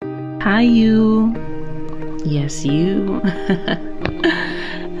Hi, you. Yes, you.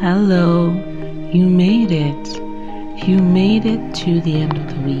 Hello. You made it. You made it to the end of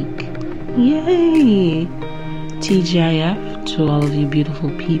the week. Yay! TGIF to all of you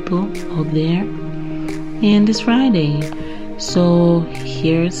beautiful people out there. And it's Friday. So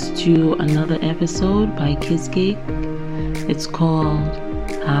here's to another episode by Kizgate. It's called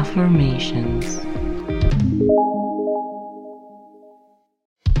Affirmations.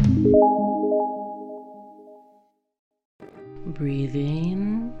 Breathe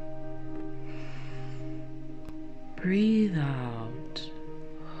in, breathe out,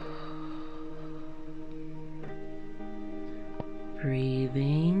 breathe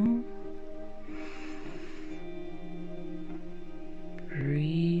in,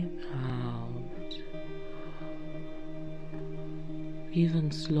 breathe out. Even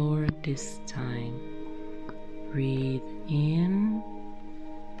slower this time. Breathe in,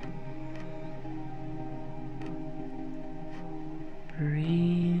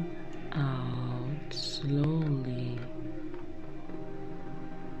 breathe out slowly.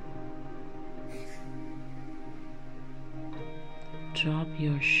 Drop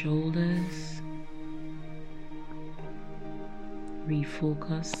your shoulders.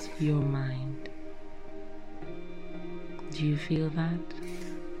 Refocus your mind. Do you feel that?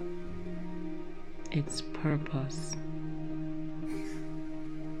 Its purpose.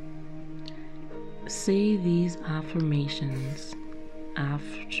 Say these affirmations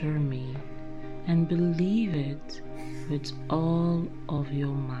after me and believe it with all of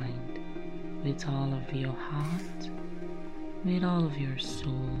your mind, with all of your heart, with all of your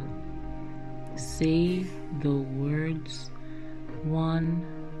soul. Say the words one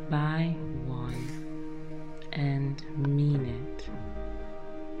by one and mean it.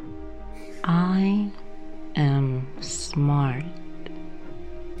 I am smart.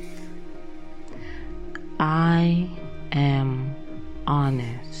 I am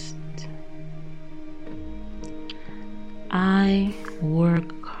honest. I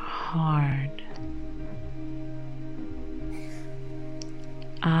work hard.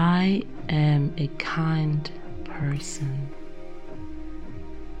 I am a kind person.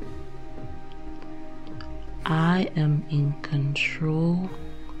 I am in control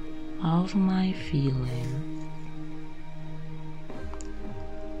of my feelings.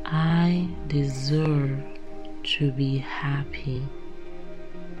 I deserve to be happy.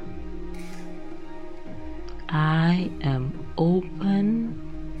 I am open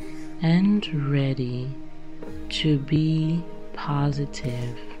and ready to be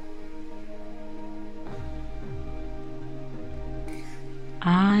positive.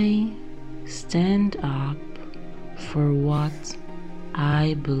 I stand up for what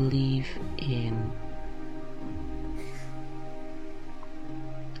I believe in.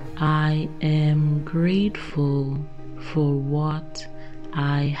 I am grateful for what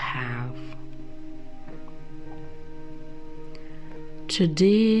I have.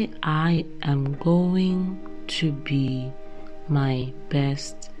 Today I am going to be my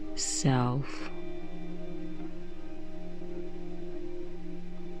best self.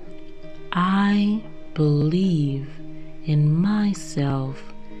 I believe in myself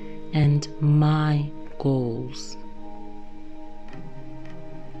and my goals.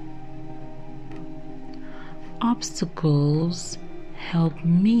 Obstacles help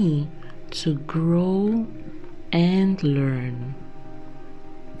me to grow and learn.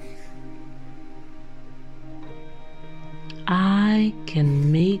 I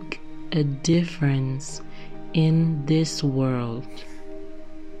can make a difference in this world.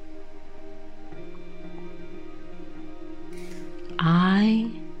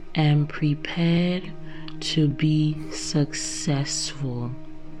 I am prepared to be successful.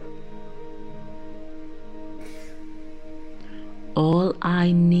 All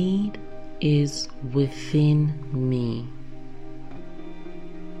I need is within me.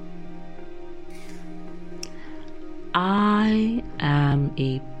 I am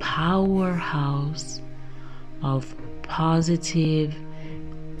a powerhouse of positive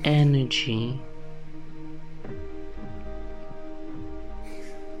energy.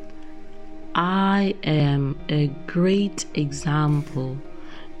 I am a great example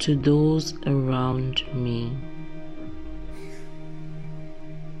to those around me.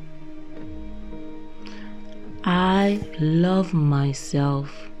 I love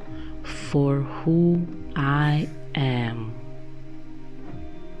myself for who I am.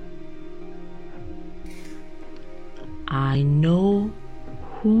 I know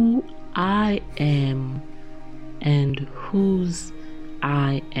who I am and whose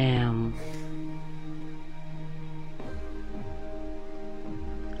I am.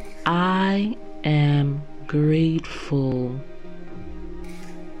 I am grateful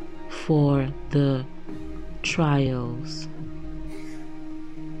for the trials.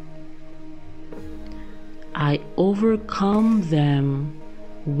 I overcome them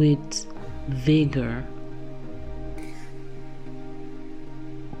with vigor.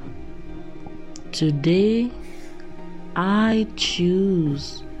 Today, I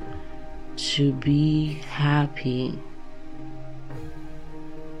choose to be happy.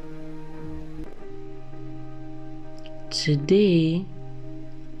 Today,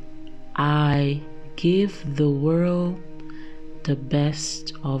 I give the world the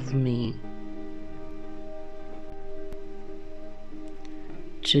best of me.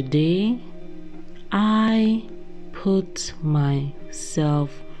 Today, I put myself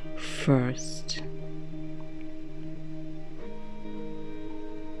first.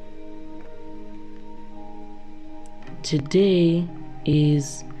 Today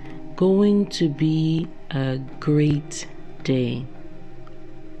is going to be a great day.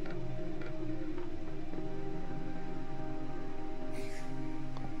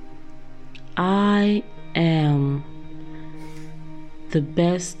 I am the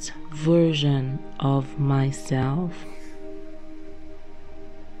best version of myself.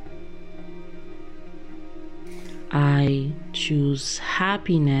 I choose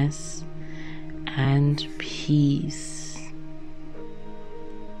happiness and peace.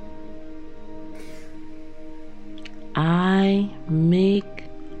 I make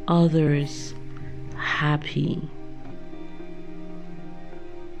others happy.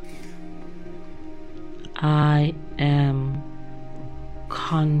 I am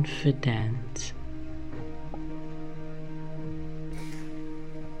confident.